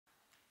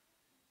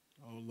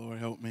Lord,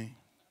 help me.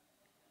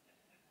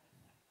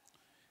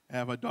 I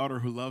have a daughter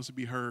who loves to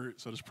be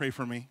heard, so just pray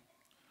for me.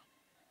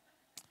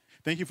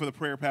 Thank you for the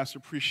prayer, Pastor.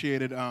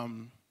 Appreciate it.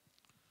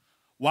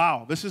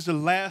 Wow, this is the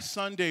last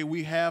Sunday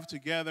we have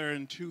together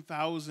in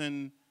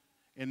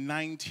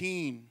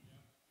 2019.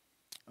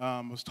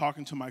 I was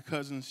talking to my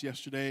cousins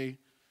yesterday.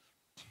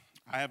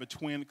 I have a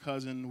twin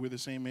cousin. We're the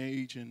same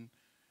age, and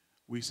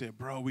we said,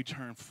 bro, we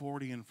turned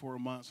 40 in 4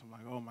 months. I'm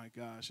like, oh, my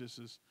gosh, this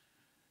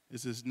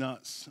is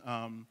nuts.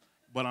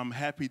 But I'm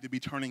happy to be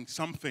turning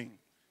something.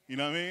 You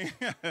know what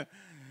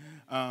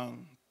I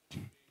mean?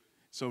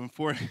 So in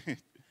 4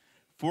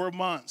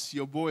 months,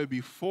 your boy will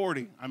be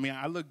 40. I mean,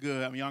 I look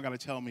good. I mean, y'all got to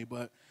tell me,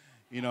 but,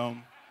 you know,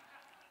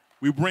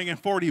 we bringing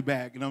 40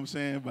 back, you know what I'm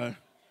saying? But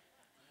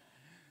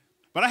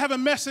I have a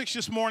message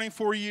this morning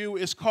for you.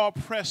 It's called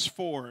Press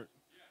Forward.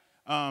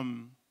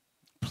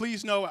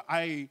 Please know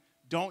I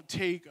don't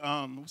take,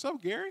 what's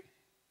up, Gary?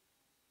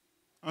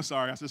 I'm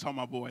sorry, I just saw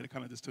my boy. That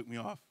kind of just took me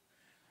off.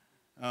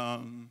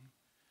 I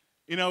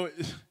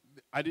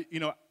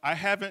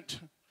haven't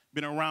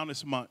been around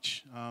as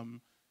much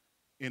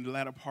in the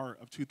latter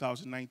part of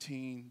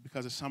 2019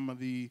 because of some of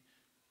the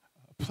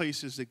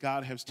places that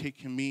God has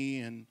taken me,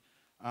 and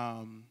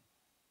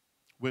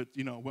with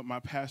my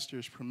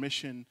pastor's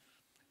permission,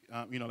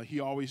 he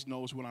always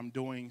knows what I'm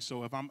doing.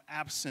 So if I'm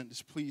absent,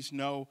 just please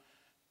know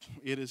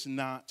it is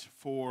not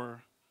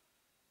for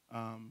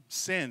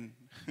sin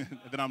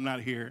that I'm not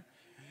here.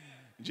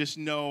 Just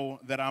know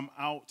that I'm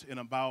out and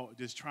about,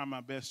 just trying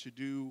my best to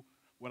do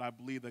what I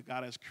believe that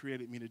God has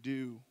created me to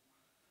do.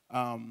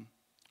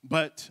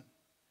 But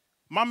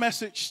my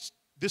message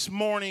this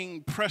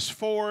morning, Press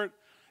Forward,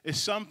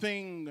 is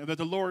something that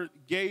the Lord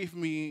gave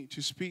me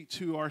to speak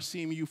to our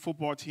CMU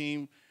football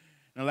team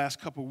in the last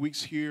couple of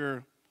weeks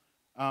here.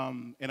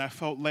 And I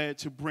felt led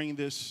to bring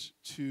this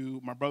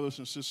to my brothers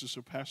and sisters,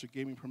 so Pastor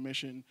gave me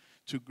permission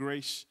to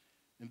grace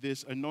in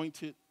this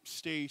anointed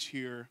stage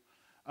here.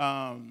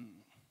 So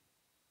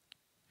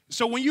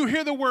when you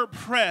hear the word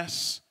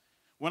press,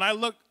 when I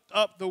looked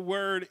up the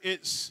word,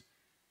 it's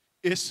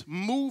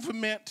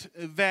movement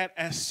that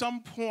at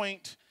some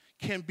point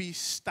can be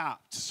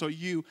stopped. So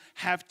you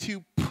have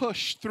to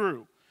push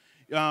through.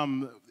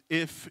 I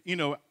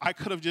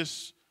could have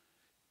just,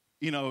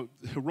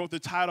 wrote the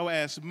title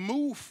as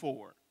Move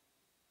Forward,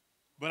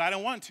 but I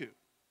don't want to.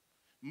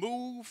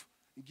 Move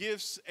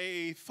gives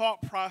a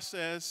thought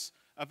process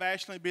of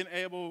actually being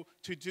able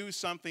to do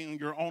something,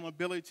 your own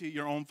ability,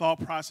 your own thought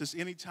process,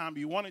 anytime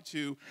you wanted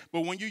to.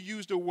 But when you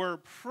use the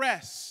word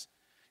press,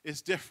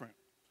 it's different.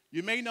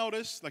 You may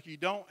notice, like, you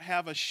don't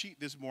have a sheet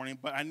this morning,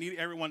 but I need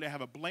everyone to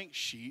have a blank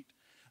sheet.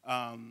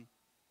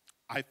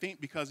 I think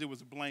because it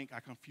was blank, I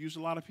confused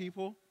a lot of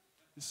people,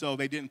 so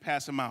they didn't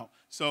pass them out.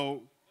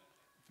 So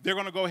they're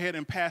going to go ahead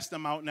and pass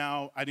them out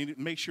now. I need to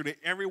make sure that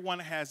everyone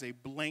has a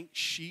blank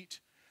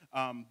sheet.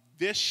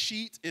 This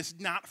sheet is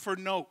not for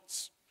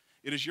notes.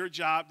 It is your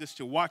job just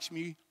to watch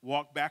me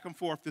walk back and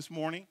forth this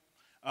morning,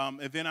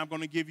 and then I'm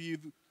going to give you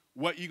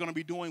what you're going to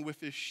be doing with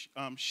this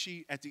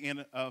sheet at the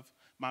end of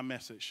my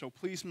message. So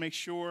please make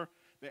sure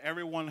that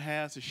everyone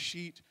has a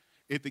sheet.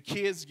 If the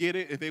kids get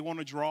it, if they want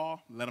to draw,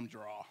 let them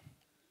draw.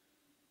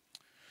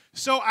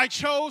 So I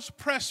chose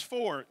Press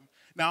Forward.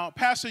 Now,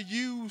 Pastor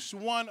used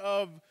one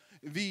of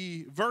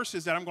the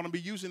verses that I'm going to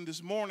be using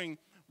this morning,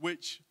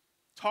 which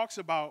talks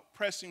about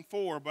pressing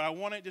forward, but I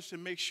wanted just to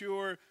make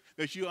sure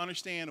that you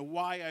understand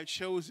why I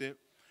chose it.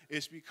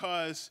 It's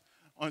because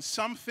on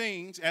some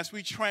things, as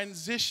we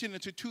transition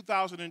into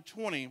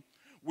 2020,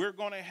 we're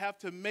going to have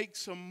to make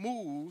some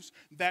moves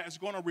that is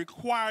going to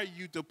require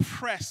you to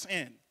press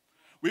in.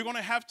 We're going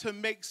to have to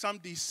make some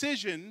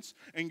decisions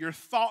in your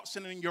thoughts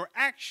and in your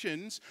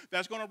actions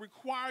that's going to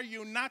require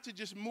you not to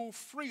just move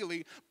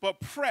freely, but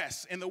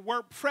press. And the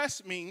word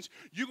press means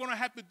you're going to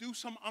have to do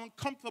some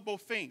uncomfortable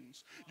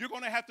things. You're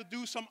going to have to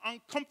do some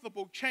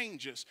uncomfortable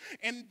changes.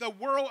 In the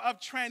world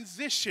of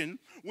transition,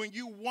 when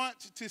you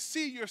want to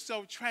see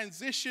yourself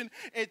transition,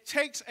 it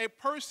takes a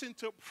person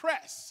to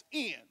press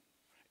in.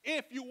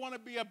 If you want to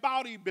be a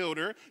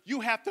bodybuilder,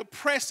 you have to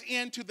press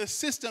into the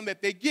system that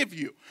they give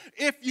you.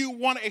 If you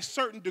want a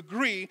certain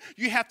degree,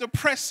 you have to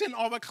press in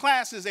all the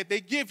classes that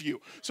they give you.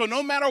 So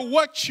no matter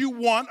what you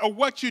want or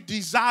what you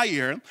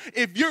desire,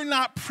 if you're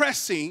not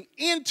pressing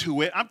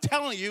into it, I'm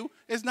telling you,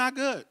 it's not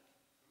good.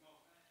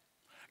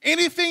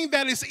 Anything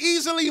that is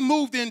easily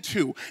moved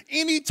into,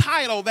 any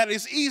title that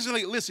is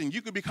easily, listen,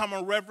 you could become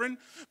a reverend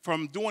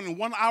from doing a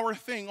 1 hour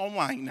thing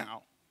online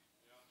now.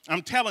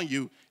 I'm telling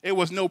you, it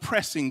was no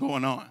pressing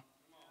going on.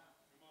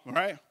 All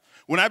right?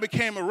 When I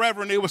became a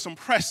reverend, there was some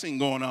pressing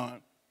going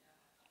on.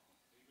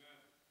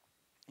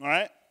 All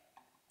right?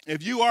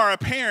 If you are a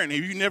parent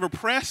and you never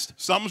pressed,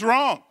 something's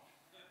wrong.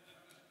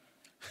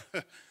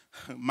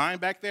 Mine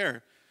back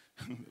there.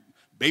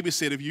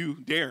 Babysit if you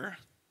dare.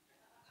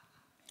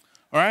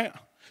 All right?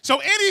 So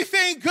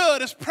anything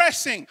good is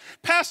pressing.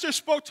 Pastor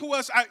spoke to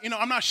us,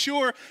 I'm not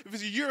sure if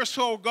it's a year or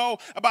so ago,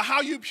 about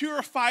how you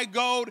purify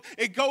gold.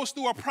 It goes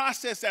through a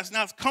process that's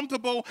not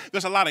comfortable.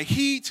 There's a lot of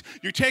heat.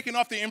 You're taking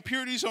off the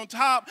impurities on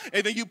top,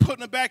 and then you're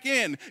putting it back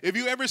in. If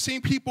you ever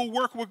seen people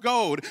work with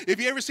gold,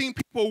 if you ever seen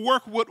people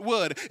work with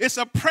wood, it's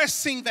a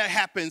pressing that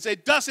happens.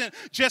 It doesn't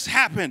just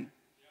happen.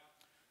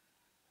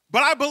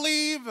 But I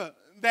believe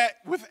that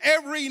with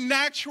every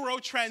natural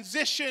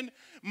transition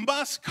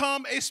must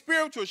come a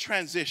spiritual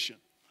transition.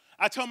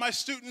 I tell my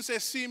students at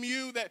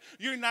CMU that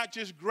you're not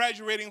just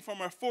graduating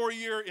from a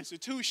 4-year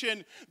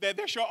institution, that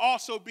there shall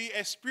also be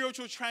a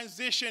spiritual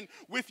transition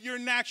with your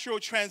natural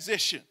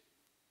transition.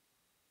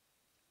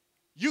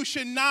 You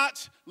should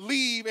not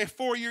leave a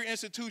 4-year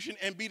institution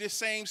and be the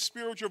same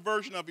spiritual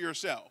version of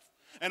yourself.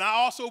 And I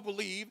also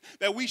believe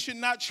that we should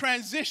not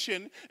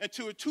transition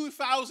into a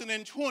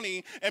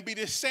 2020 and be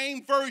the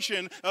same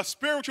version of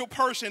spiritual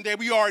person that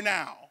we are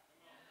now.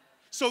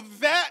 So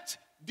that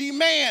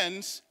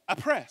demands a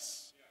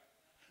press.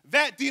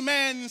 That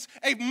demands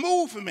a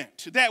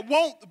movement that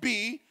won't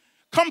be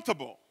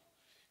comfortable.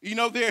 You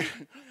know,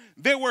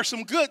 there were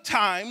some good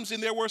times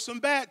and there were some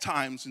bad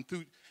times in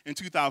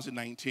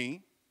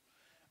 2019.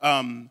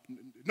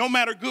 No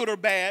matter good or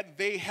bad,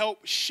 they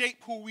help shape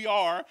who we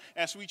are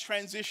as we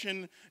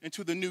transition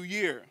into the new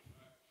year.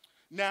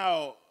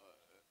 Now,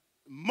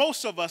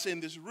 most of us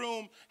in this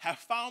room have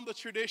found the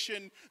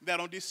tradition that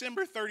on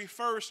December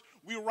 31st,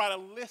 we write a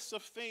list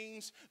of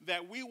things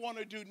that we want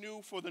to do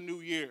new for the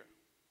new year.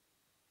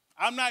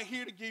 I'm not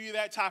here to give you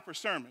that type of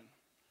sermon.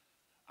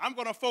 I'm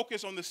going to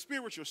focus on the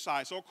spiritual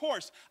side. So, of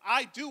course,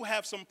 I do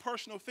have some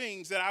personal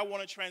things that I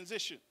want to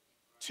transition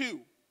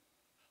to.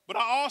 But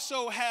I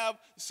also have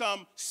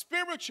some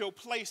spiritual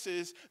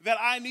places that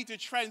I need to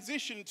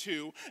transition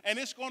to. And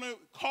it's going to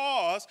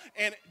cause,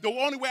 and the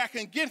only way I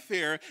can get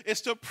there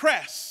is to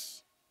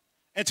press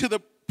into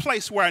the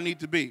place where I need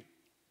to be.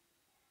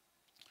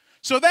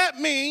 So that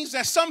means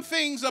that some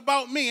things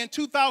about me in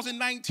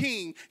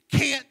 2019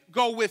 can't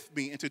go with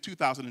me into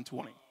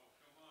 2020.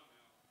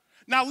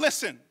 Now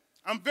listen,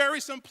 I'm very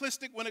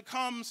simplistic when it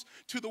comes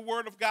to the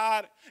Word of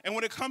God. And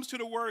when it comes to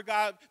the Word of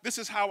God, this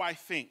is how I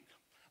think.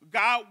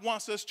 God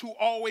wants us to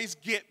always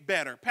get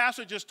better.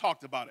 Pastor just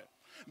talked about it.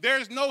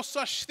 There's no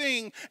such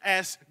thing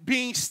as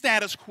being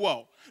status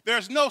quo.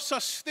 There's no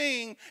such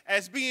thing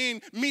as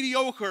being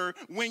mediocre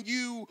when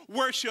you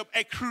worship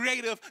a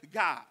creative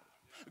God.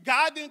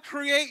 God didn't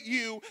create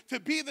you to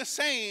be the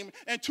same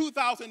in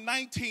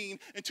 2019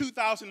 and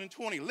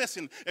 2020.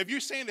 Listen, if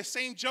you're saying the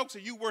same jokes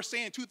that you were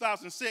saying in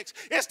 2006,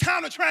 it's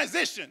time to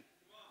transition.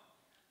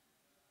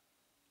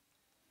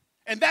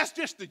 And that's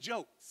just the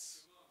jokes.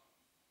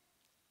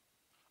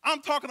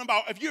 I'm talking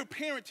about if you're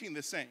parenting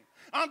the same.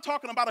 I'm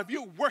talking about if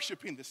you're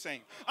worshiping the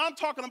same. I'm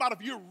talking about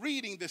if you're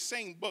reading the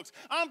same books.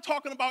 I'm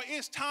talking about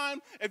it's time,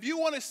 if you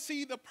want to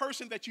see the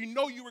person that you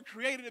know you were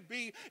created to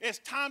be, it's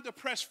time to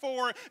press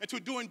forward into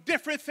doing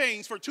different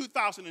things for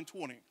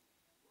 2020.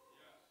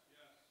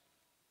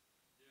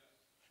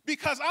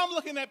 Because I'm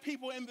looking at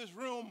people in this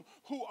room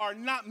who are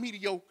not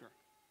mediocre.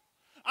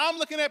 I'm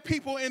looking at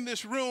people in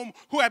this room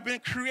who have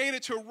been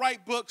created to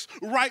write books,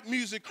 write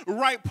music,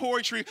 write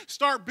poetry,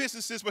 start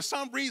businesses. For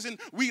some reason,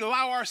 we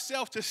allow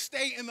ourselves to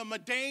stay in the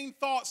mundane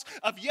thoughts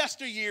of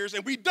yesteryears,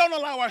 and we don't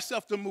allow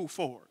ourselves to move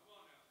forward.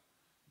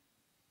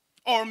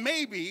 Or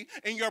maybe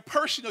in your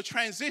personal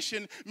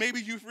transition, maybe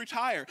you've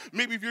retired.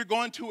 Maybe if you're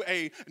going to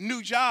a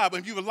new job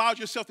and you've allowed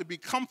yourself to be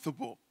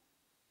comfortable.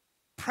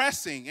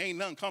 Pressing ain't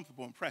nothing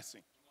comfortable in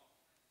pressing.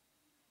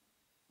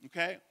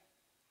 Okay?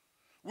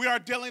 We are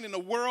dealing in a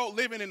world,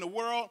 living in a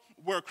world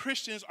where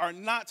Christians are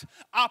not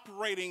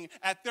operating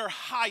at their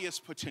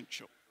highest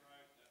potential.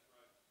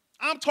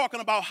 I'm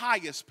talking about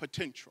highest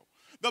potential.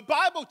 The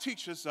Bible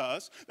teaches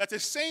us that the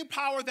same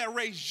power that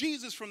raised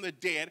Jesus from the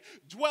dead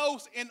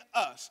dwells in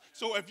us.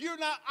 So if you're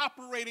not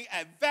operating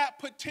at that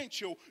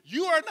potential,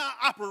 you are not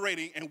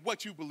operating in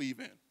what you believe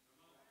in.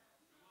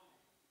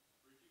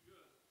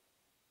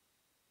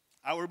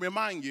 I will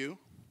remind you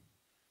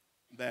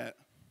that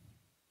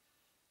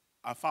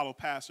I follow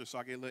pastors, so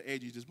I get a little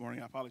edgy this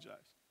morning. I apologize.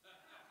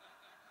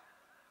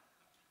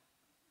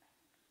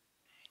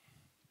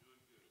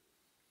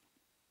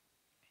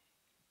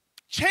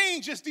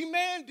 Change is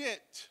demanded,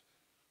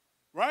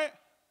 right?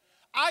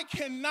 I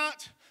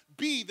cannot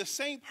be the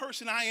same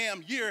person I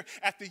am year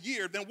after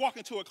year, then walk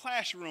into a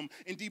classroom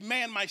and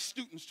demand my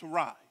students to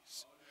rise.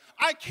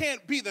 I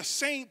can't be the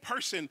same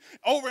person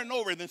over and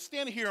over, then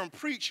stand here and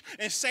preach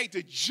and say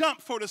to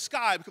jump for the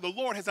sky because the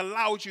Lord has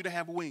allowed you to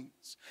have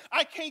wings.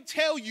 I can't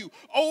tell you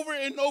over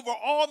and over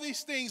all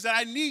these things that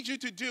I need you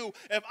to do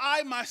if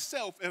I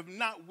myself am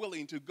not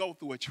willing to go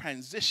through a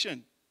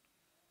transition.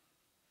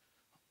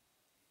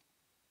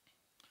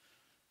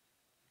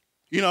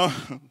 You know,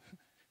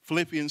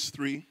 Philippians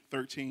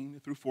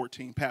 3:13 through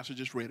 14, Pastor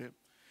just read it.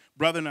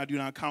 Brethren, I do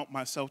not count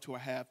myself to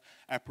have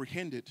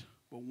apprehended,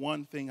 but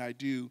one thing I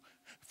do,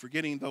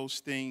 forgetting those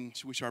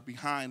things which are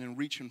behind and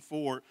reaching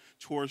forward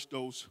towards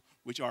those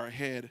which are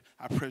ahead.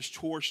 I press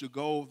towards the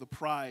goal of the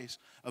prize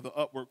of the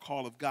upward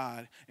call of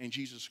God in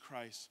Jesus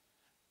Christ.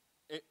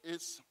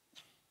 It's,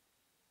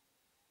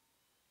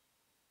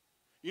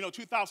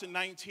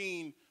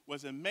 2019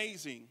 was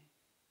amazing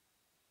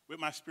with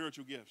my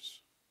spiritual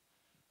gifts.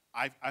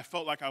 I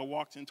felt like I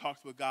walked and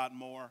talked with God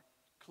more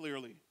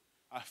clearly.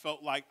 I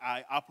felt like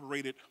I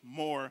operated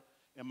more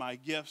in my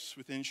gifts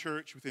within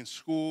church, within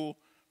school,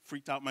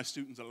 freaked out my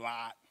students a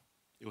lot.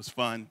 It was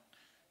fun.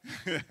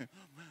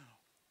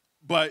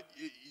 But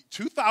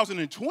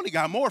 2020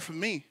 got more for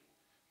me.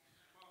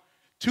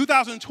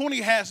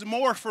 2020 has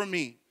more for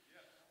me.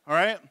 All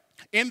right?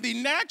 In the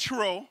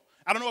natural,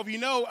 I don't know if you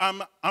know,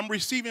 I'm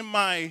receiving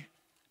my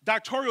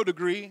doctoral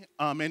degree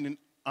in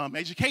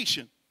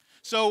education.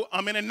 So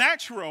in a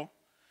natural,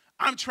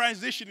 I'm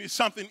transitioning to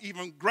something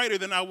even greater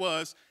than I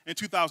was in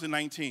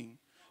 2019.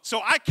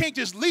 So I can't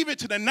just leave it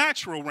to the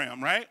natural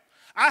realm, right?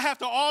 I have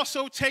to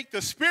also take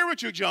the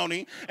spiritual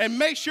journey and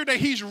make sure that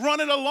he's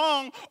running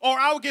along, or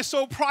I'll get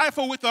so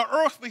prideful with the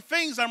earthly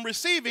things I'm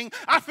receiving,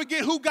 I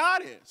forget who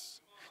God is.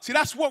 See,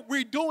 that's what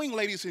we're doing,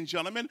 ladies and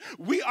gentlemen.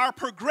 We are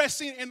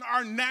progressing in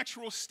our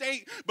natural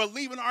state, but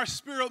leaving our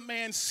spirit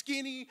man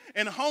skinny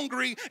and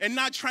hungry and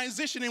not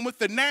transitioning with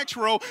the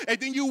natural. And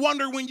then you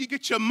wonder when you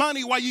get your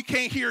money why you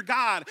can't hear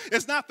God.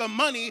 It's not the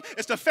money.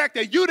 It's the fact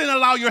that you didn't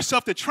allow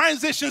yourself to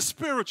transition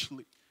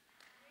spiritually.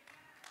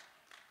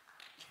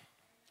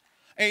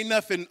 Ain't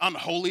nothing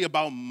unholy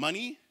about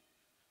money,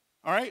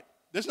 all right?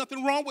 There's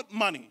nothing wrong with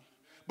money.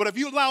 But if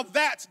you allow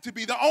that to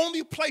be the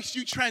only place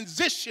you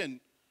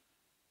transition,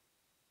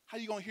 how are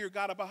you going to hear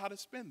God about how to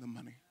spend the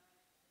money?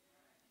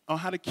 On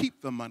how to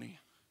keep the money?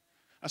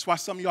 That's why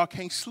some of y'all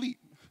can't sleep.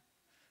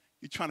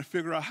 You're trying to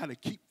figure out how to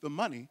keep the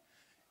money.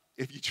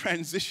 If you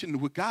transitioned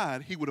with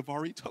God, he would have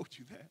already told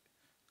you that.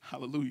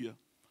 Hallelujah.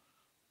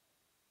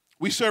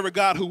 We serve a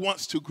God who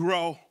wants to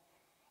grow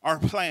our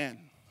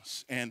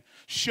plans and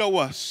show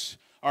us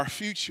our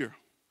future.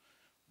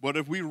 But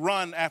if we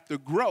run after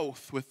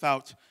growth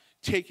without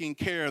taking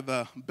care of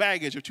the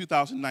baggage of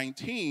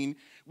 2019,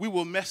 we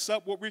will mess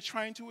up what we're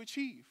trying to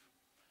achieve.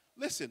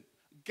 Listen,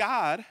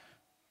 God,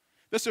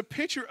 there's a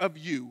picture of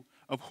you,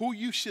 of who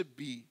you should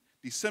be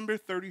December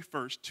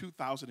 31st,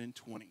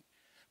 2020.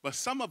 But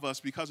some of us,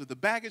 because of the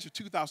baggage of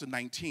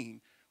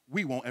 2019,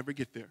 we won't ever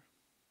get there.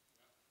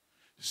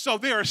 So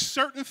there are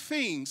certain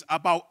things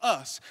about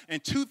us in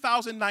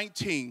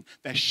 2019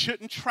 that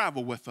shouldn't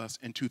travel with us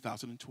in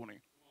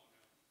 2020.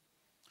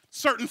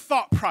 Certain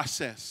thought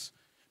process,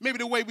 maybe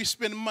the way we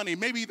spend money,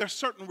 maybe there's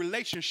certain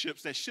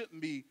relationships that shouldn't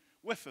be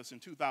with us in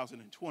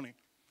 2020.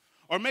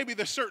 Or maybe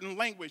there's certain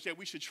language that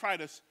we should try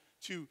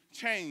to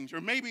change. Or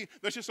maybe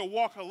there's just a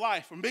walk of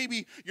life. Or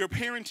maybe your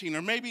parenting.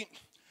 Or maybe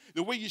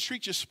the way you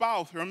treat your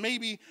spouse. Or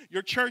maybe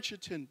your church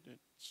attendance.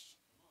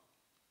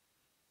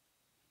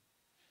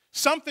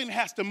 Something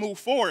has to move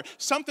forward.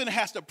 Something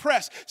has to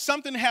press.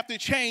 Something has to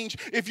change.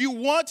 If you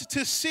want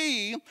to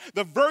see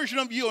the version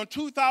of you in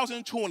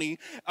 2020,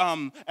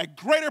 a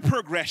greater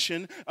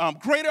progression,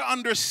 greater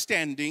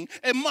understanding,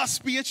 it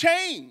must be a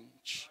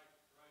change.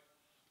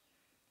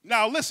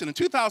 Now, listen, in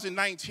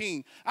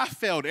 2019, I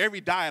failed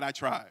every diet I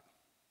tried.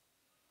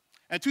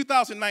 In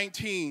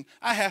 2019,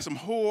 I had some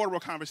horrible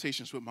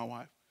conversations with my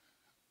wife.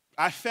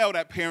 I failed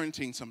at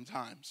parenting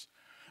sometimes.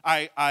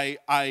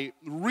 I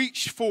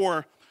reached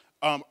for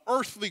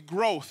earthly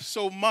growth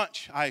so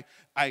much, I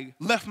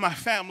left my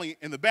family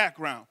in the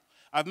background.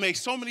 I've made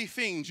so many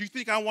things. You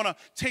think I want to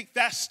take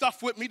that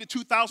stuff with me to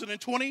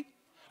 2020?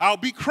 I'll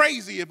be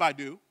crazy if I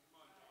do.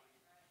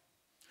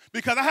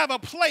 Because I have a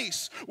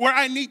place where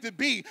I need to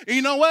be. And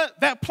you know what?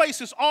 That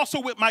place is also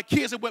with my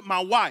kids and with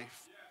my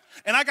wife.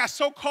 And I got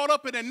so caught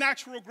up in the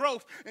natural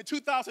growth. In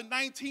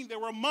 2019, there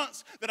were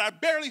months that I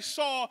barely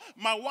saw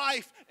my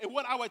wife. And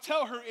what I would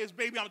tell her is,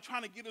 baby, I'm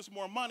trying to get us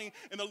more money.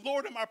 And the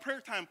Lord in my prayer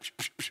time,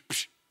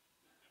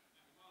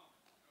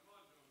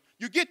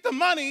 you get the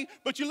money,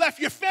 but you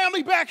left your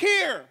family back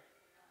here.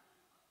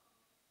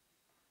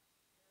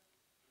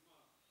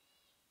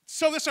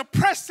 So there's a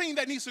pressing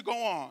that needs to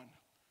go on.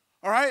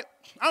 All right?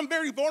 I'm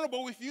very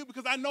vulnerable with you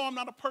because I know I'm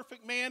not a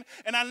perfect man,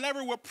 and I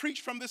never will preach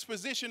from this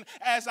position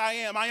as I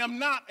am. I am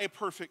not a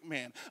perfect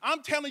man.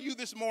 I'm telling you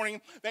this morning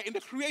that in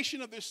the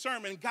creation of this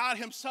sermon, God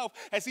himself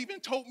has even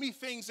told me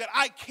things that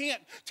I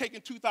can't take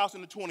in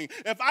 2020.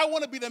 If I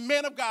want to be the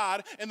man of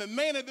God and the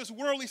man of this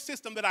worldly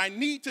system that I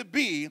need to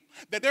be,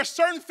 that there's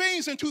certain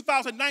things in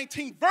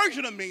 2019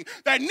 version of me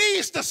that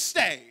needs to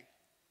stay.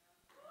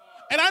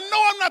 And I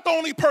know I'm not the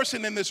only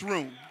person in this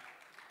room.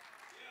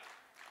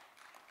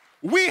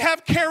 We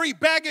have carried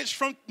baggage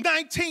from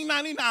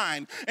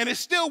 1999, and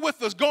it's still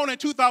with us going in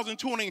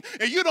 2020,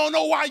 and you don't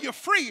know why you're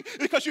free,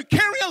 because you're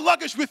carrying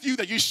luggage with you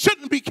that you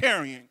shouldn't be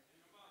carrying.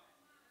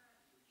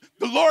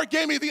 The Lord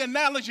gave me the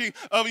analogy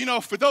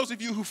of, for those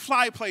of you who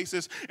fly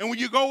places, and when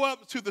you go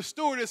up to the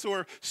stewardess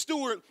or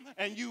steward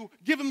and you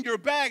give them your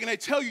bag and they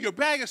tell you your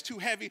bag is too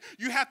heavy,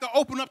 you have to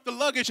open up the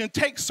luggage and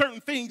take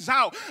certain things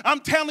out. I'm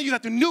telling you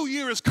that the new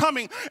year is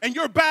coming and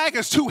your bag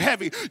is too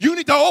heavy. You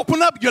need to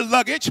open up your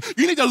luggage.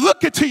 You need to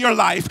look into your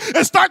life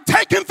and start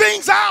taking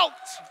things out.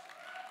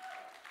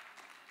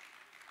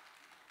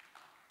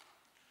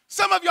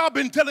 Some of y'all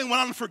been dealing with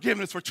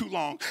unforgiveness for too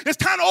long. It's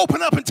time to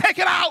open up and take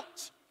it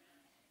out.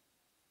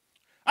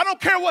 I don't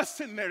care what's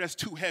in there that's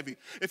too heavy.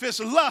 If it's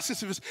lust,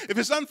 if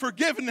it's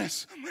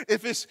unforgiveness,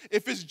 if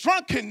it's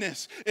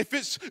drunkenness, if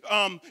it's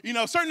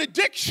certain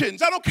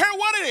addictions, I don't care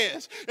what it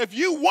is. If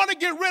you want to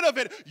get rid of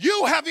it,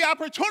 you have the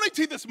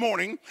opportunity this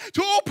morning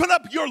to open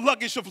up your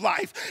luggage of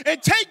life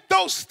and take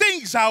those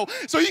things out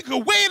so you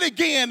can weigh it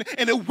again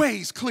and it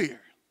weighs clear.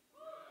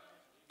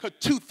 Because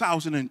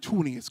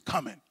 2020 is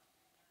coming.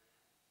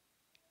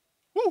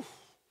 Woo.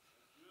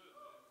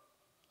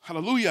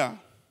 Hallelujah.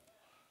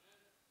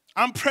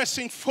 I'm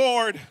pressing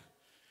forward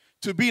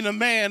to being a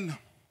man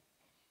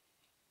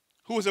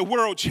who is a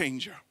world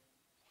changer.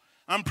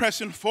 I'm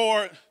pressing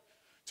forward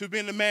to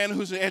being a man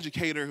who's an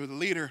educator, who's a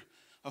leader,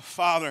 a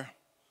father,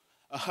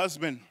 a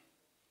husband,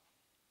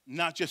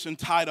 not just in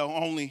title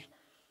only,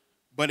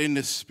 but in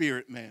the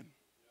spirit, man.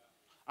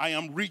 I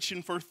am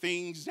reaching for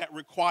things that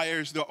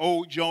requires the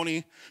old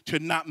Joni to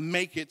not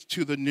make it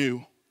to the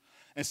new.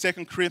 And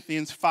 2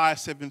 Corinthians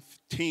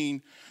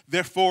 5:17,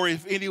 therefore,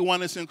 if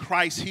anyone is in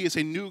Christ, he is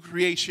a new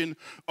creation.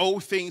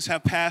 Old things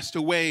have passed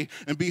away,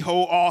 and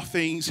behold, all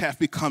things have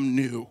become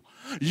new.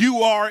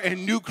 You are a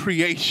new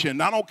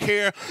creation. I don't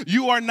care.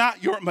 You are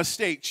not your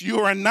mistakes. You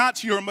are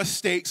not your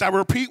mistakes. I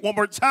repeat one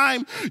more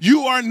time.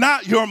 You are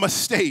not your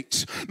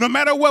mistakes. No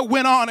matter what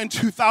went on in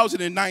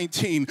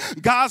 2019,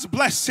 God's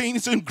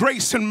blessings and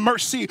grace and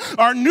mercy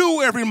are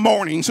new every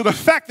morning. So the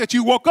fact that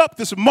you woke up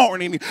this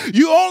morning,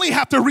 you only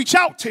have to reach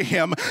out to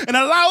him and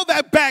allow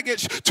that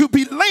baggage to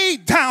be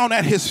laid down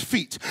at his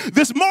feet.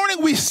 This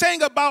morning we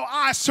sang about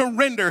I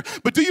surrender.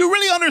 But do you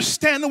really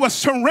understand what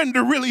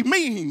surrender really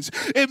means?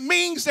 It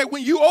means that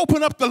when you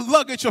open up the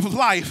luggage of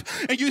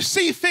life and you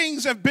see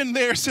things have been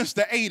there since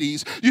the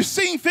 80s, you've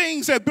seen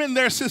things have been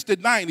there since the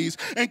 90s,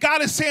 and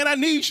God is saying, I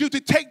need you to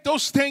take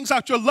those things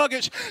out your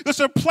luggage. There's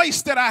a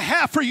place that I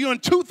have for you in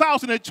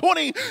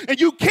 2020,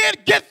 and you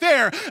can't get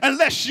there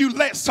unless you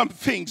let some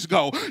things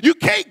go. You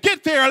can't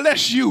get there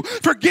unless you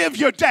forgive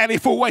your daddy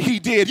for what he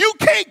did. You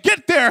can't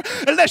get there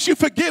unless you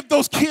forgive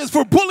those kids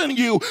for bullying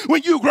you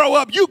when you grow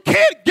up. You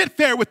can't get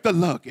there with the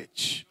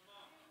luggage.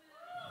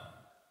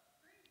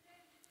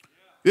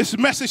 This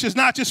message is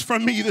not just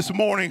from me this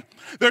morning.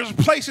 There's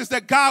places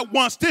that God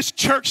wants this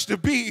church to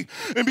be.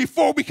 And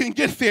before we can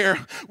get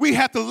there, we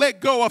have to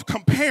let go of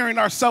comparing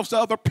ourselves to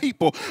other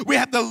people. We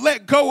have to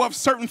let go of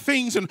certain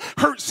things and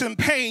hurts and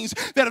pains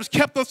that have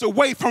kept us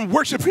away from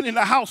worshiping in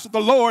the house of the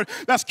Lord.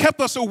 That's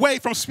kept us away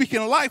from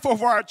speaking life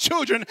over our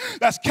children.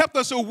 That's kept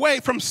us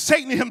away from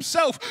Satan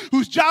himself,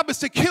 whose job is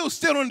to kill,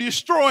 steal, and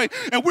destroy.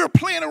 And we're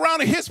playing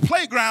around in his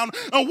playground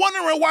and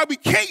wondering why we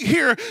can't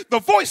hear the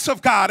voice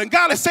of God. And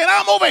God is saying,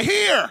 I'm over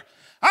here.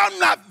 I'm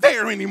not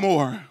there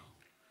anymore.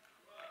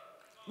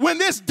 When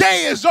this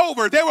day is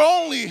over, there will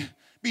only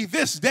be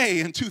this day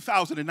in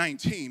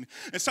 2019.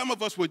 And some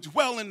of us would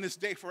dwell in this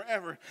day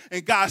forever.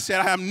 And God said,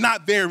 I am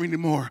not there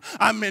anymore.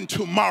 I'm in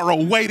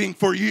tomorrow waiting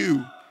for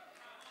you.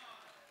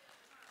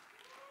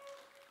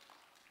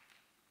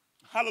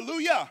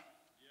 Hallelujah.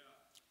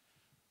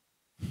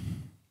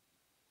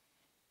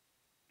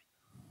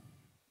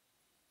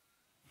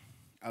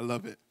 I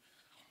love it.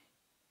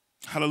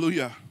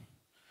 Hallelujah.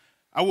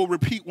 I will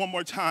repeat one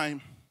more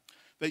time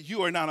that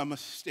you are not a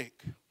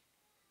mistake.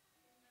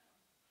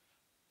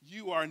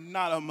 You are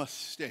not a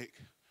mistake.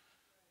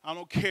 I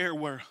don't care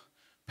where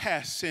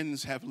past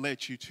sins have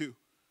led you to.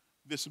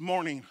 This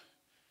morning,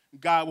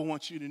 God will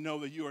want you to know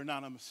that you are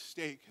not a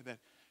mistake, that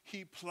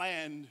he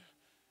planned,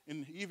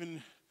 and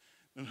even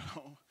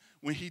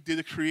when he did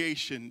the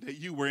creation, that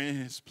you were in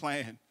his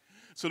plan.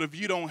 So that if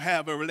you don't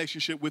have a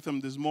relationship with him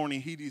this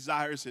morning, he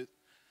desires it.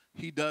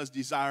 He does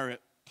desire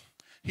it.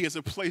 He has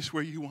a place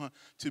where you want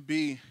to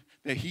be,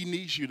 that he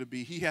needs you to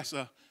be. He has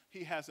a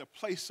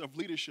place of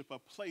leadership, a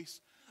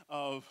place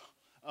of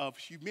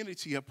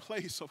humility, a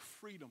place of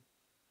freedom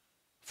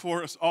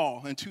for us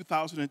all in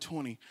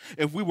 2020.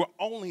 If we were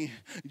only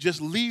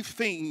just leave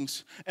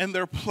things in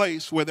their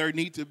place where they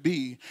need to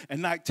be and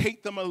not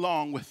take them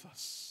along with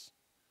us.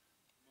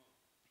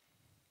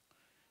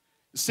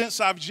 Since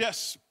I've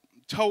just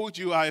told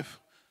you I've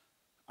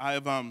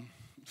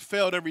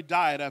failed every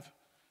diet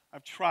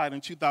I've tried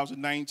in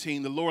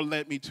 2019, the Lord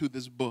led me to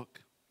this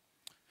book,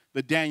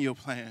 The Daniel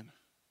Plan.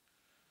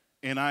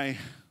 And I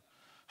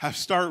have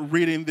started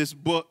reading this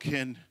book,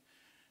 and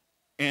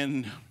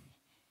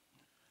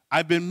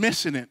I've been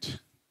missing it.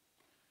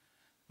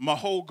 My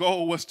whole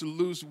goal was to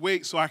lose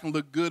weight so I can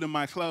look good in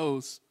my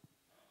clothes.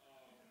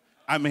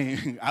 I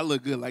mean, I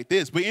look good like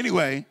this. But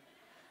anyway,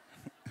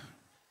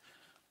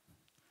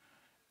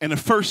 and the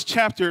first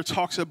chapter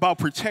talks about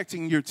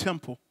protecting your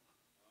temple.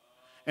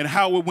 And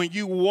how when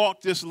you walk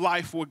this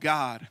life with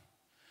God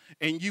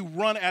and you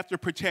run after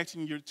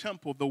protecting your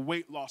temple, the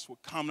weight loss will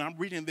come. And I'm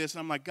reading this and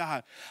I'm like,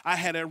 God, I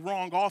had it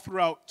wrong all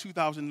throughout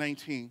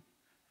 2019.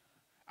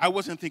 I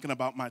wasn't thinking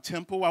about my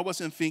temple. I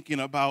wasn't thinking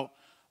about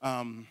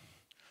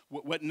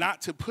what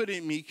not to put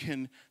in me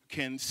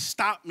can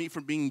stop me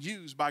from being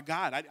used by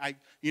God. I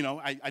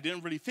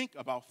didn't really think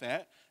about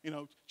that.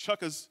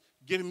 Chuck is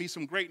given me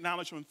some great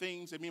knowledge on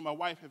things that me and my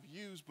wife have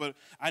used, but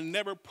I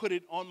never put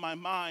it on my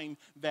mind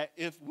that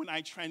if when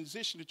I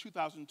transition to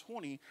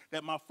 2020,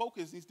 that my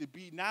focus needs to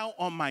be now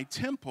on my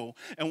temple.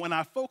 And when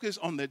I focus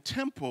on the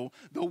temple,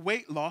 the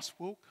weight loss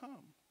will come.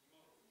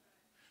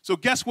 So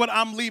guess what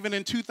I'm leaving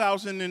in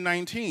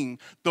 2019?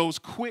 Those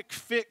quick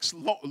fix,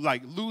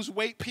 like lose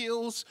weight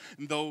pills,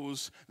 and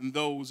those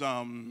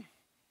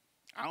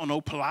I don't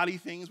know, Pilates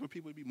things where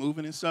people would be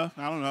moving and stuff.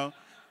 I don't know.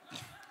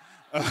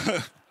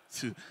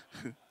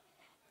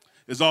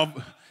 It's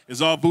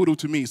all voodoo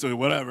to me, so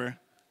whatever.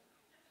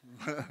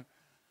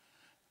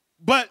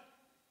 But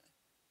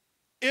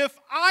if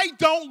I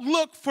don't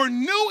look for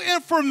new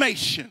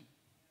information,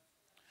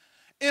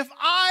 if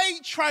I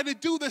try to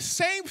do the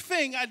same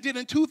thing I did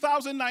in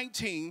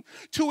 2019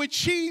 to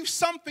achieve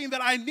something that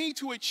I need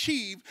to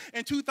achieve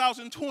in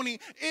 2020,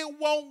 it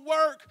won't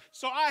work.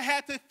 So I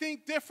had to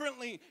think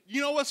differently.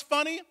 You know what's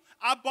funny?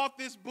 I bought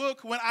this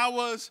book when I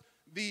was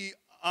the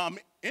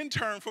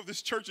intern for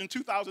this church in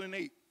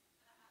 2008.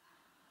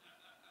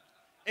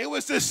 It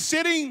was just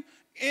sitting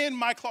in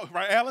my closet,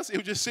 right, Alice? It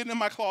was just sitting in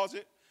my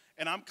closet,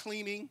 and I'm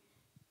cleaning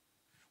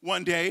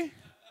one day,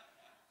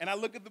 and I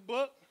look at the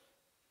book,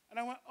 and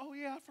I went, oh,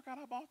 yeah, I forgot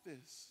I bought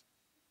this.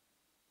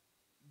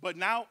 But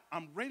now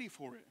I'm ready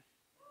for it.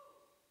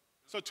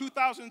 So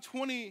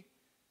 2020,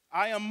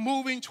 I am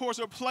moving towards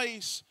a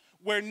place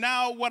where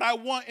now what I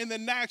want in the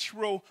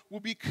natural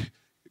will be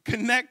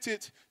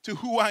connected to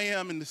who I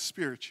am in the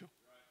spiritual.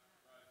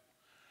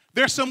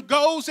 There's some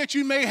goals that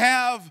you may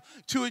have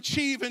to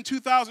achieve in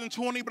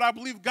 2020, but I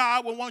believe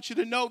God will want you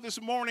to know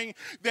this morning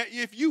that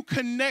if you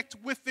connect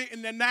with it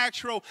in the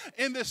natural,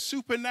 in the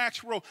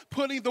supernatural,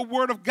 putting the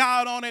word of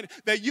God on it,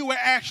 that you will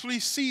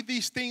actually see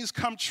these things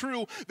come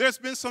true. There's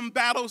been some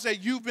battles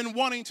that you've been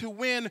wanting to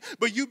win,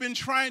 but you've been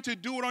trying to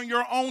do it on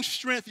your own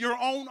strength, your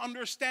own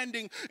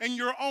understanding, and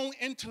your own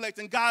intellect.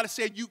 And God has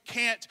said, you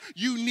can't,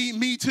 you need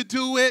me to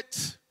do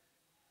it.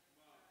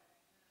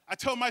 I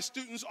tell my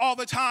students all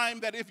the time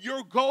that if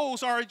your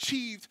goals are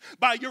achieved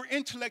by your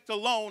intellect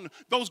alone,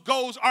 those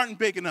goals aren't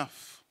big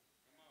enough.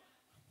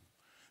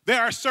 There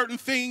are certain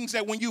things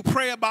that when you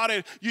pray about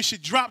it, you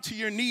should drop to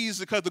your knees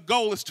because the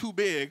goal is too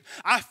big.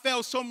 I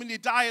failed so many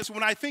diets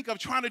when I think of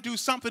trying to do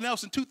something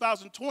else in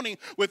 2020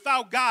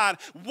 without God.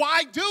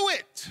 Why do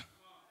it?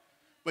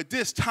 But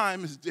this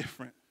time is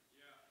different.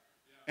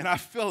 And I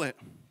feel it.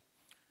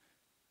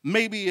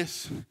 Maybe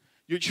it's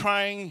you're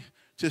trying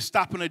to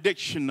stop an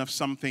addiction of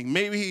something.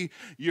 Maybe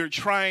you're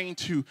trying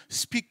to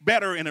speak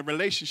better in a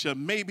relationship.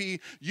 Maybe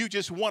you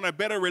just want a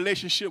better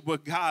relationship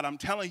with God. I'm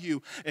telling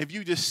you, if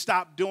you just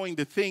stop doing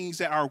the things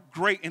that are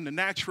great in the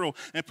natural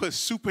and put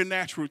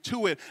supernatural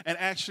to it and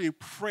actually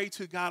pray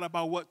to God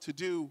about what to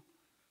do,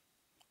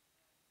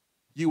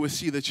 you will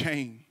see the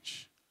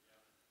change.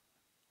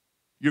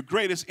 Your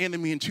greatest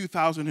enemy in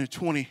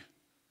 2020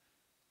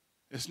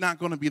 is not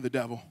going to be the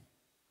devil.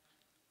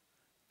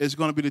 It's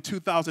going to be the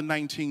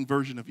 2019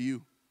 version of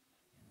you,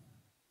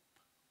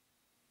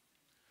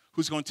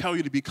 who's going to tell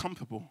you to be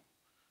comfortable,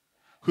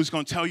 who's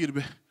going to tell you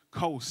to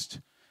coast.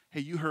 Hey,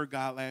 you heard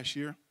God last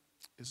year.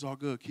 It's all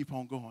good. Keep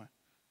on going.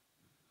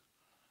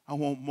 I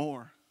want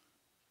more.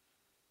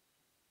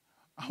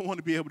 I want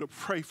to be able to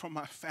pray for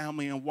my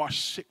family and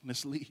watch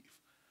sickness leave.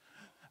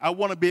 I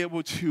want to be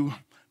able to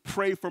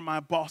pray for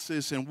my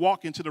bosses and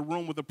walk into the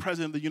room with the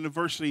president of the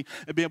university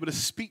and be able to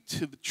speak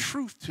to the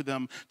truth to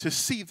them, to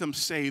see them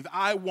saved.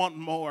 I want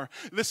more.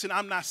 Listen,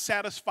 I'm not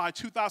satisfied.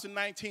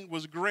 2019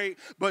 was great,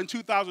 but in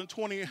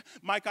 2020,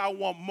 Mike, I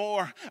want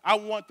more. I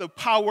want the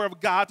power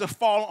of God to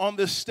fall on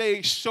this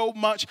stage so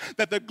much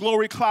that the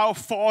glory cloud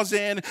falls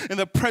in and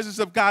the presence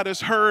of God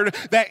is heard,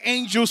 that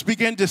angels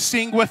begin to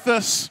sing with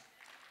us.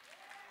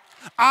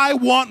 I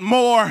want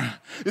more.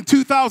 In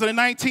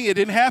 2019, it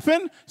didn't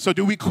happen. So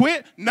do we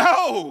quit?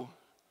 No.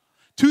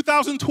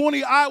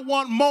 2020, I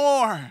want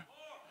more.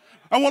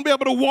 I want to be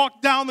able to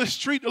walk down the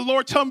street. The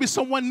Lord tell me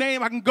someone's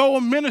name. I can go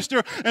and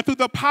minister. And through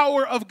the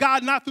power of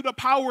God, not through the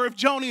power of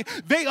Joni,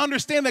 they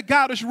understand that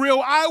God is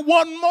real. I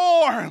want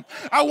more.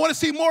 I want to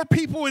see more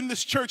people in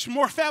this church,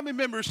 more family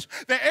members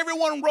that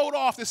everyone wrote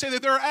off that say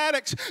that they're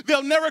addicts.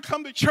 They'll never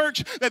come to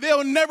church, that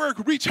they'll never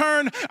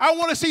return. I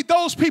want to see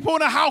those people in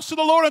the house of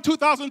the Lord in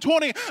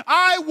 2020.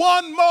 I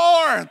want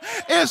more.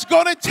 It's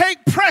going to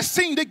take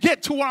pressing to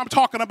get to what I'm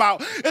talking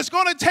about. It's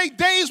going to take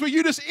days where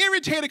you're just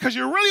irritated because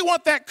you really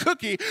want that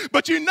cookie,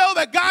 but you know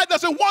that God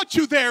doesn't want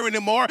you there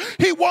anymore.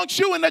 He wants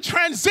you in the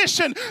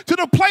transition to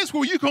the place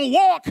where you can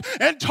walk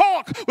and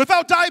talk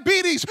without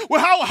diabetes,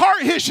 without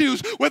heart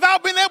issues,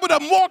 without being able to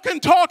walk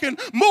and talk and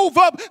move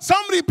up. So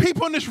many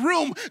people in this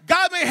room,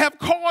 God may have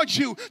called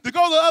you to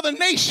go to other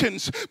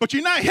nations, but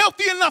you're not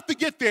healthy enough to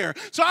get there.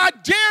 So I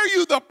dare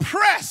you to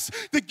press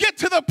to get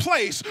to the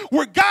place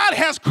where God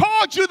has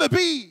called you to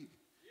be.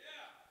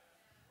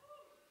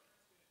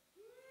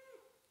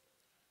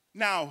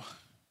 Now,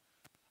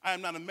 I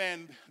am not a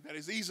man that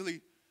is easily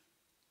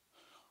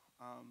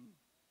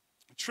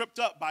tripped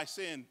up by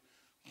sin,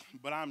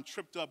 but I'm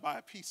tripped up by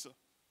a pizza.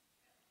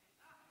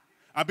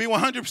 I'll be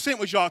 100%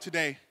 with y'all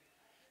today.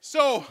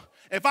 So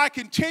if I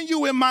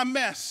continue in my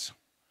mess,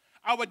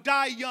 I would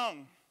die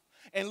young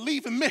and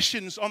leave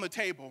emissions on the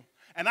table.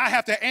 And I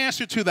have to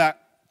answer to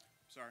that.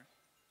 Sorry.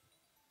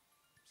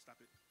 Stop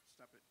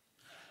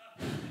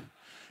it.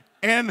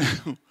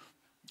 And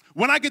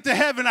when I get to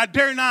heaven, I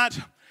dare not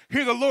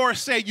hear the Lord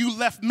say, you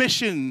left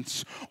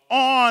missions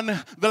on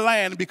the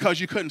land because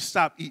you couldn't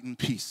stop eating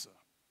pizza.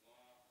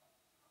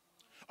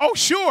 Oh,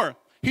 sure,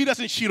 he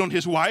doesn't cheat on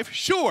his wife.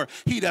 Sure,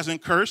 he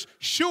doesn't curse.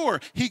 Sure,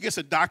 he gets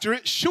a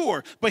doctorate.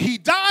 Sure, but he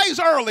dies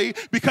early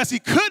because he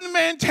couldn't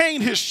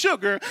maintain his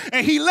sugar,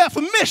 and he left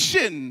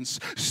missions,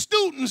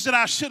 students that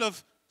I should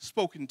have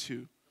spoken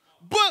to.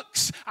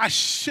 Books I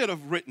should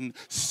have written,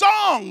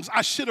 songs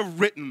I should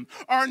have written,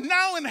 are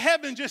now in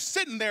heaven just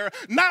sitting there,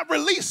 not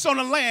released on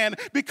the land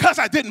because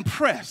I didn't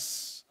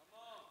press.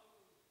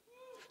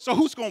 So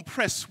who's going to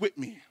press with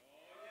me?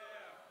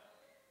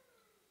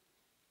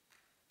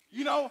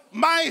 You know,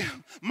 my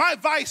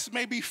vice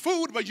may be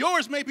food, but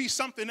yours may be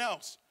something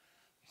else.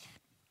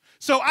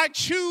 So I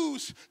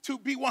choose to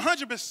be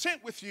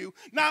 100% with you,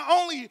 not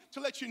only to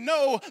let you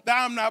know that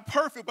I'm not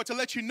perfect, but to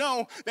let you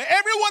know that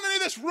everyone in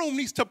this room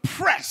needs to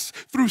press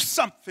through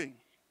something.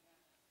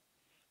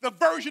 The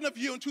version of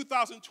you in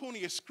 2020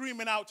 is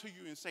screaming out to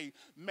you and say,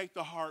 make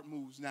the hard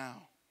moves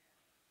now.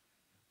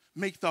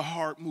 Make the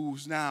hard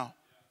moves now.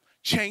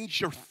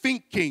 Change your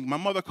thinking. My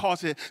mother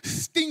calls it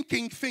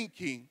stinking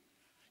thinking.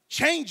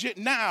 Change it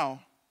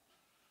now.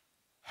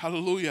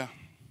 Hallelujah.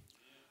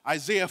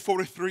 Isaiah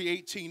 43,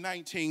 18,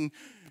 19.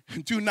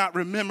 Do not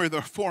remember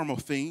the former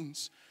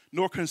things,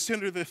 nor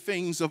consider the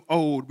things of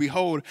old.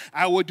 Behold,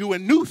 I will do a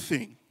new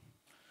thing.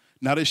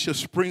 Now this shall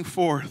spring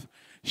forth.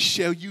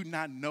 Shall you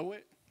not know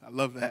it? I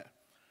love that.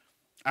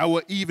 I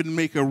will even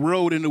make a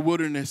road in the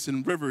wilderness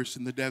and rivers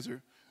in the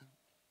desert.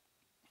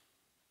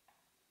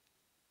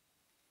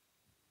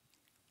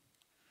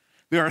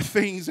 There are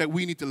things that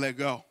we need to let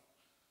go.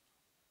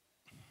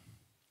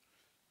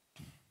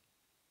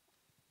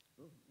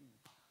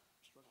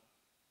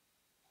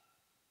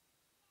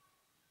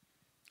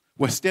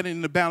 What's standing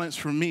in the balance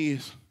for me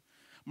is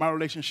my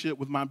relationship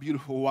with my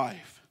beautiful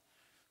wife,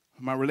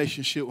 my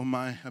relationship with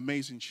my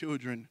amazing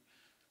children.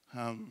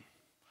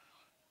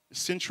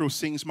 Central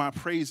sings my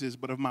praises,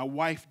 but if my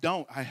wife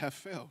don't, I have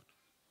failed.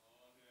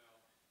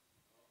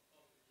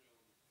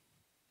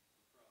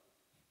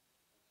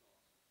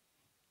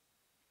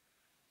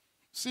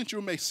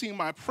 Central may sing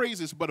my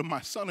praises, but if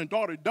my son and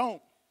daughter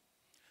don't,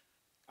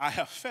 I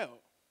have failed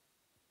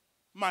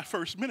my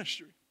first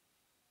ministry.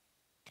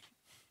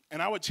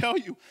 And I would tell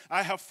you,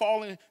 I have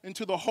fallen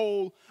into the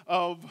hole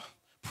of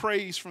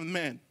praise from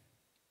men.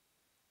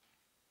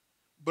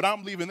 But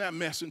I'm leaving that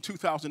mess in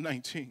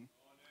 2019.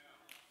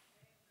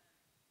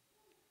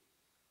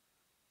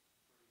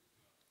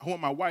 I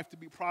want my wife to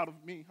be proud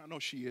of me. I know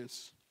she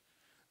is.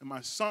 And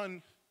my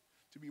son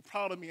to be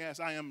proud of me as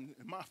I am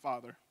my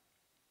father.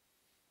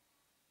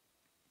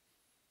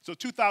 So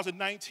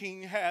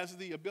 2019 has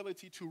the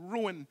ability to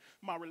ruin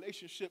my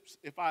relationships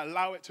if I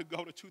allow it to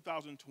go to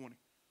 2020.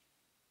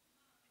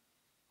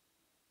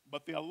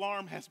 But the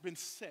alarm has been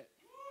set.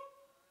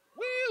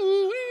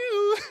 Woo,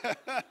 woo.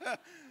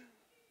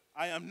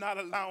 I am not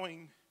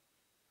allowing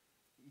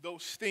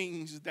those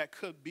things that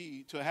could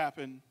be to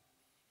happen.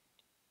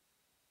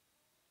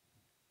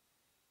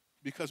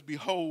 Because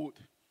behold,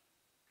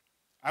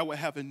 I will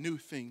have a new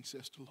thing,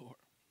 says the Lord.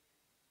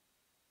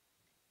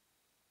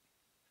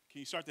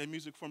 Can you start that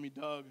music for me,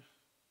 Doug?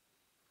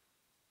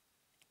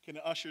 Can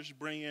the ushers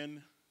bring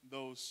in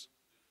those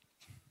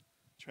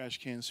trash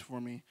cans for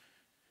me?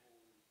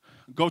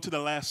 Go to the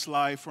last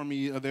slide for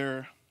me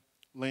there,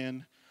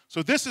 Lynn.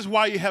 So this is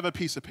why you have a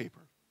piece of paper.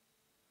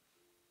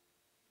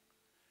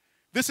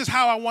 This is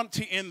how I want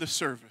to end the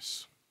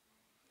service.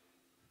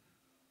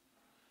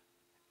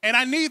 And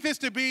I need this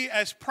to be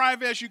as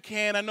private as you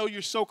can. I know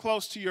you're so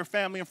close to your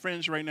family and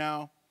friends right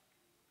now.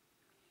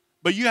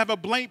 But you have a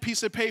blank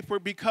piece of paper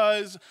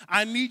because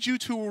I need you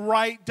to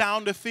write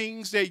down the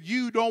things that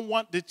you don't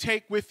want to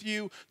take with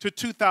you to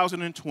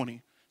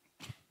 2020.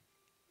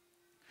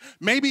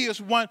 Maybe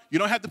it's one, you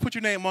don't have to put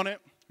your name on it.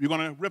 You're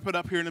going to rip it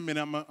up here in a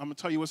minute. I'm going to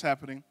tell you what's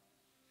happening.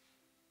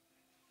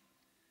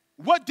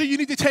 What do you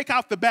need to take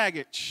out the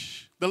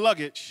baggage, the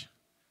luggage?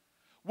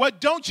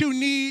 What don't you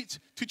need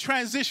to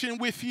transition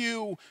with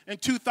you in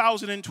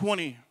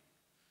 2020?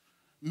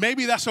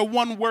 Maybe that's a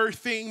one-word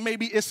thing.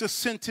 Maybe it's a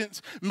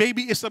sentence.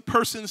 Maybe it's a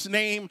person's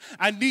name.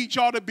 I need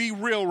y'all to be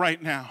real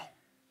right now.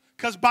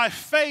 Because by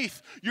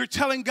faith, you're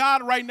telling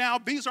God right now,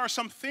 these are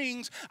some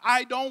things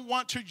I don't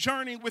want to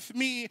journey with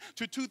me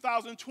to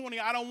 2020.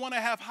 I don't want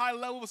to have high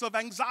levels of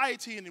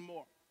anxiety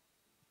anymore.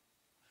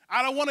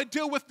 I don't want to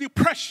deal with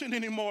depression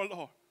anymore,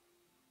 Lord.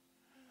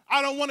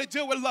 I don't want to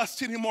deal with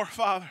lust anymore,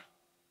 Father.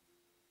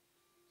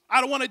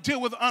 I don't want to deal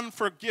with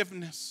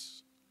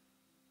unforgiveness.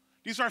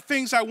 These are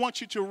things I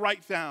want you to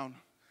write down.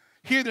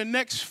 Here, the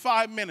next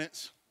 5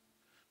 minutes.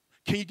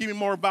 Can you give me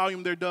more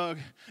volume there, Doug?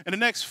 In the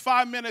next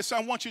 5 minutes,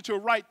 I want you to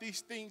write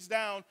these things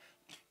down.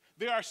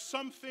 There are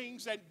some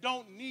things that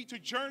don't need to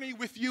journey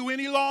with you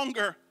any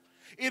longer.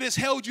 It has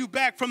held you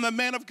back from the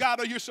man of God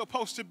that you're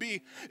supposed to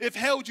be. It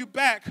held you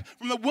back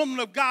from the woman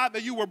of God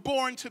that you were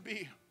born to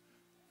be.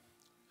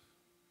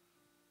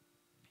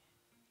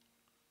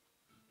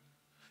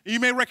 You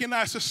may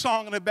recognize the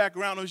song in the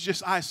background. It was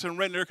just I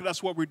Surrender, because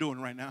that's what we're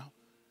doing right now.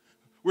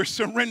 We're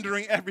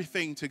surrendering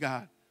everything to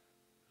God.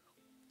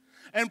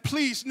 And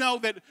please know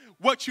that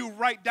what you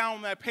write down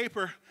on that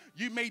paper,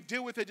 you may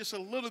deal with it just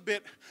a little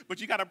bit, but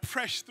you got to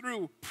press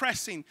through,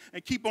 pressing,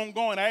 and keep on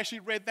going. I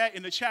actually read that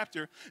in the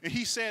chapter, and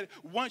he said,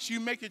 once you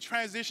make the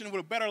transition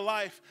with a better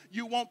life,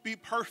 you won't be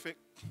perfect.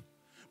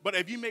 But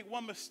if you make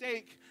one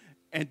mistake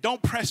and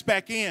don't press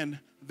back in,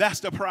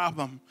 that's the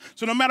problem.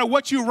 So no matter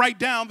what you write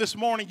down this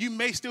morning, you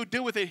may still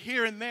deal with it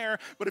here and there,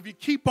 but if you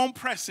keep on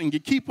pressing,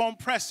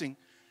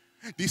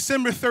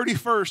 December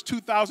 31st,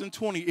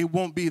 2020, it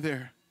won't be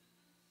there.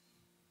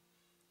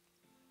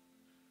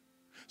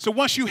 So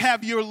once you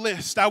have your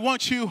list,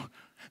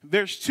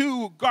 there's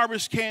 2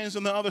 garbage cans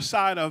on the other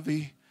side of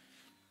the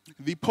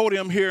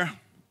podium here.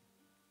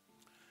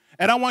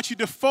 And I want you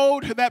to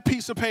fold that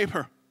piece of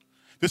paper.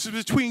 This is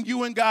between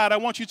you and God. I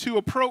want you to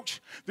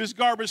approach this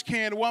garbage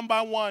can one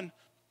by one.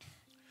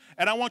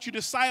 And I want you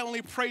to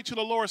silently pray to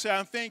the Lord. Say,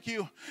 I thank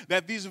you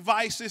that these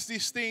vices,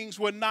 these things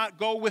would not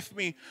go with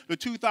me the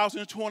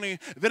 2020.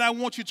 Then I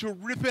want you to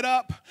rip it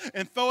up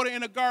and throw it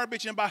in the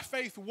garbage and by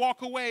faith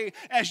walk away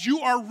as you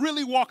are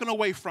really walking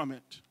away from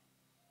it.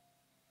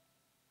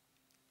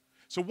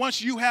 So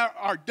once you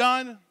are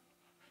done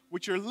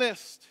with your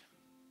list,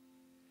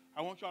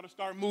 I want y'all to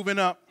start moving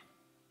up.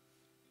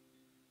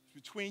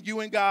 Between you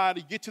and God,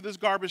 you get to this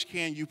garbage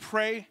can, you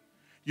pray,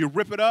 you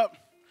rip it up,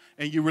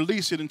 and you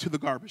release it into the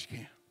garbage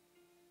can.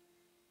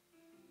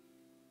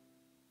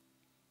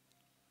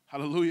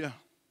 Hallelujah.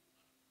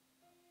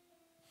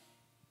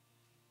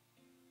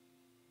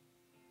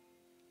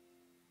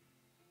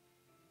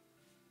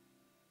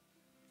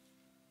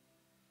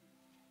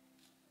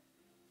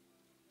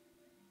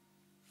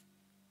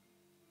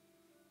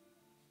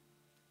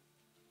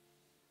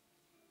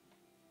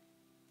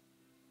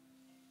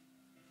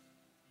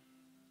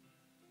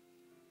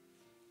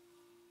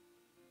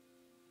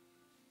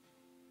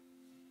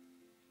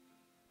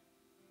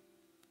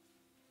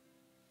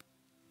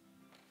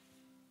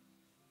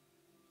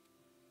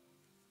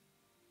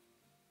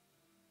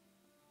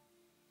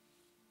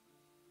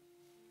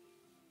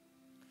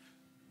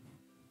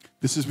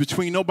 This is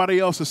between nobody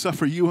else except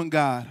for you and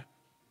God.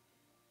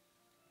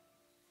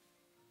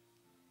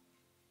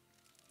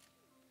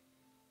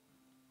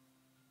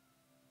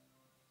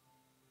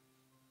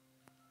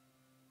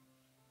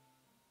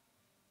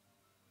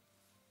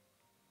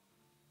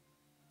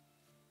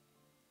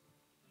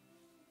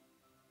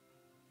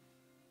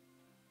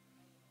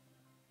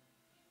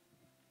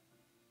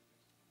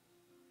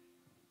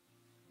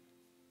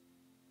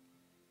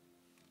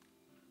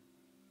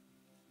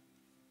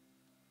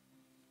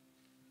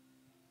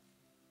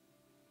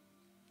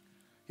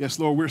 Yes,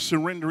 Lord, we're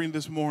surrendering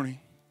this morning.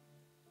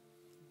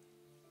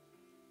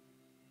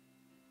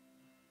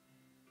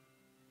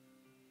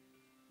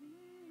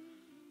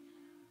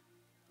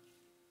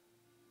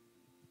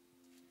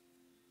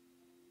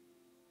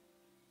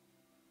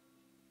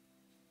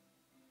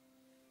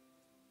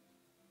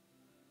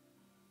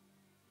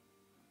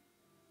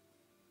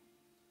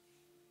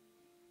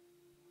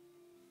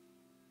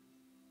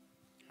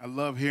 I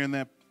love hearing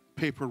that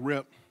paper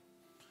rip.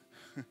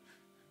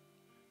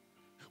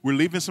 We're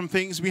leaving some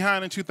things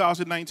behind in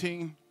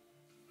 2019.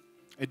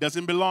 It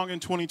doesn't belong in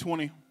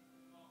 2020.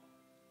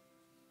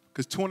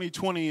 Because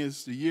 2020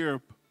 is the year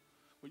of,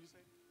 what did you say?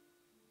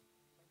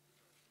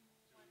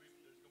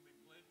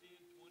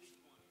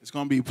 It's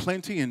going to be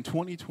plenty in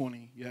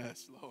 2020.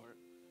 Yes, Lord.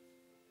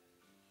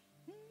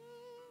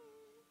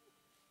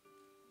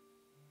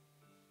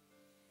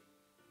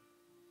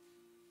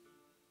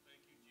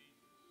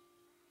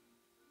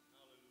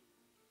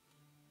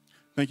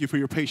 Thank you for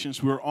your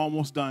patience. We're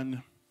almost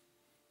done.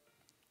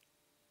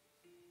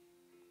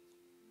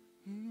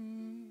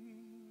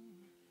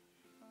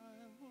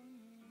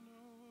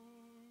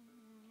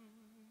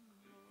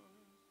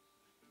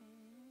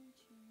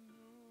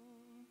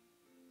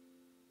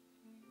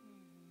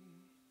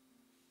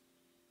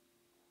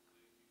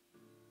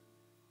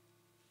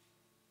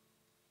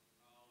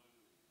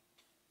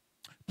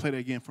 Play that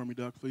again for me,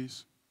 Doug,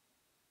 please.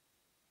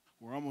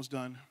 We're almost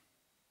done.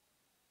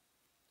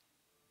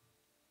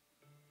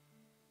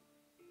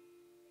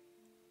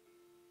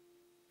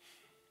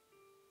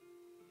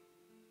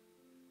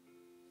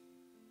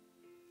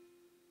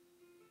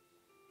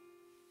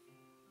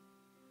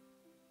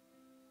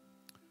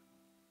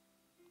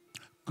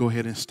 Go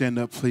ahead and stand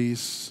up,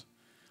 please.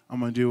 I'm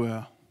going to do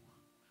a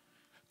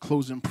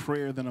closing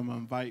prayer, then I'm going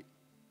to invite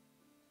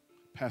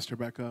Pastor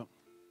back up.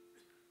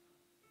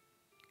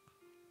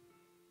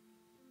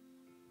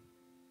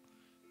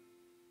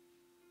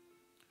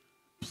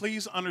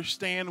 Please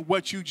understand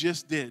what you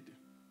just did.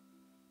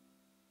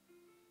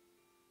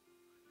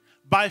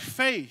 By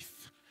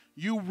faith,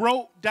 you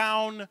wrote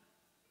down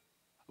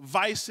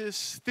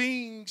vices,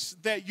 things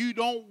that you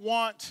don't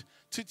want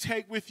to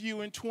take with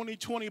you in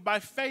 2020. By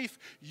faith,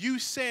 you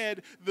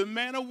said, the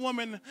man or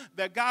woman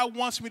that God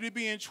wants me to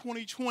be in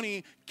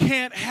 2020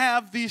 can't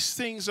have these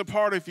things a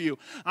part of you.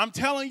 I'm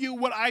telling you,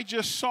 what I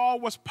just saw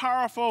was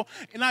powerful,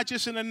 and not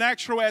just in the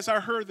natural as I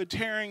heard the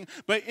tearing,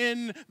 but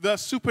in the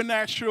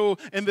supernatural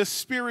and the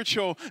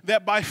spiritual,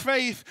 that by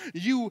faith,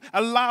 you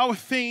allow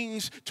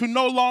things to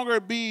no longer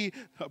be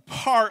a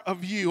part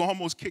of you. I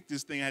almost kicked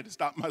this thing. I had to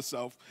stop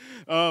myself.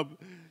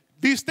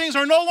 These things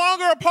are no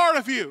longer a part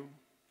of you.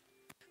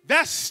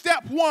 That's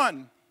step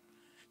one.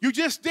 You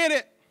just did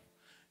it.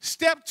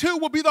 Step two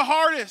will be the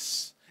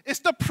hardest. It's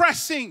the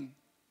pressing.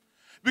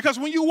 Because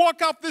when you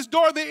walk out this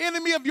door, the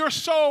enemy of your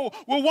soul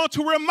will want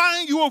to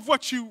remind you of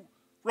what you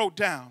wrote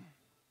down.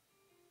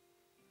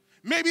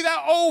 Maybe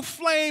that old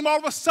flame all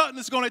of a sudden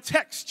is going to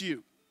text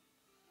you.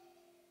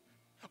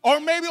 Or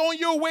maybe on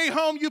your way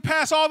home, you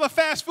pass all the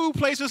fast food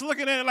places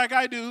looking at it like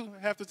I do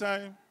half the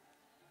time.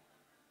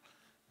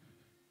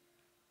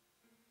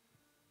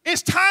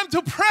 It's time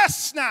to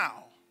press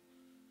now.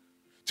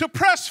 To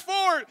press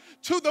forward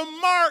to the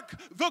mark,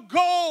 the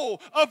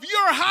goal of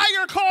your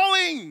higher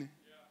calling.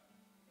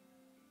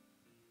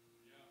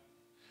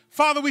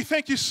 Father, we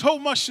thank you so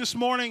much this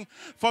morning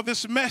for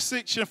this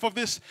message and for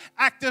this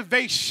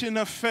activation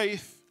of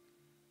faith.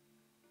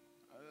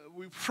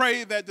 We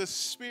pray that the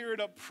spirit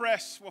of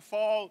press will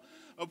fall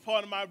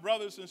upon my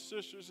brothers and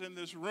sisters in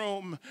this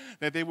room,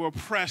 that they will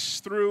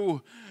press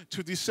through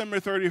to December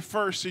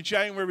 31st to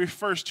January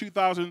 1st,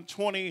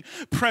 2020,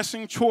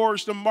 pressing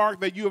towards the mark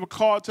that you have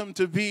called them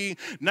to be,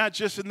 not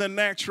just in the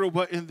natural,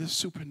 but in the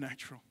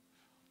supernatural.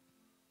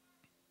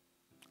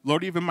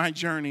 Lord, even my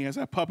journey, as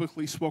I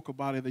publicly spoke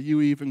about it, that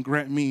you even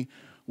grant me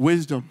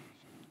wisdom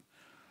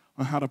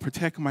on how to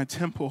protect my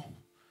temple,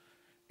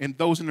 and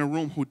those in the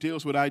room who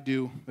deals with what I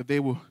do, that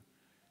they will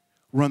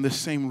run the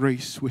same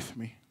race with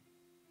me.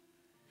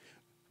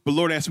 But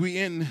Lord, as we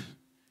end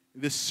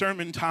this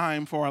sermon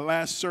time for our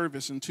last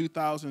service in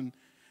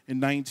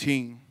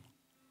 2019,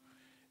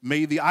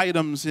 may the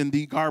items in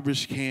the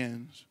garbage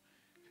cans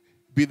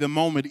be the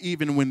moment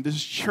even when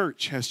this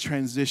church has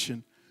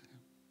transitioned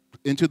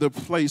into the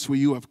place where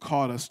you have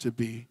called us to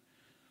be.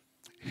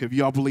 If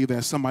y'all believe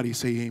that, somebody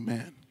say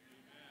amen.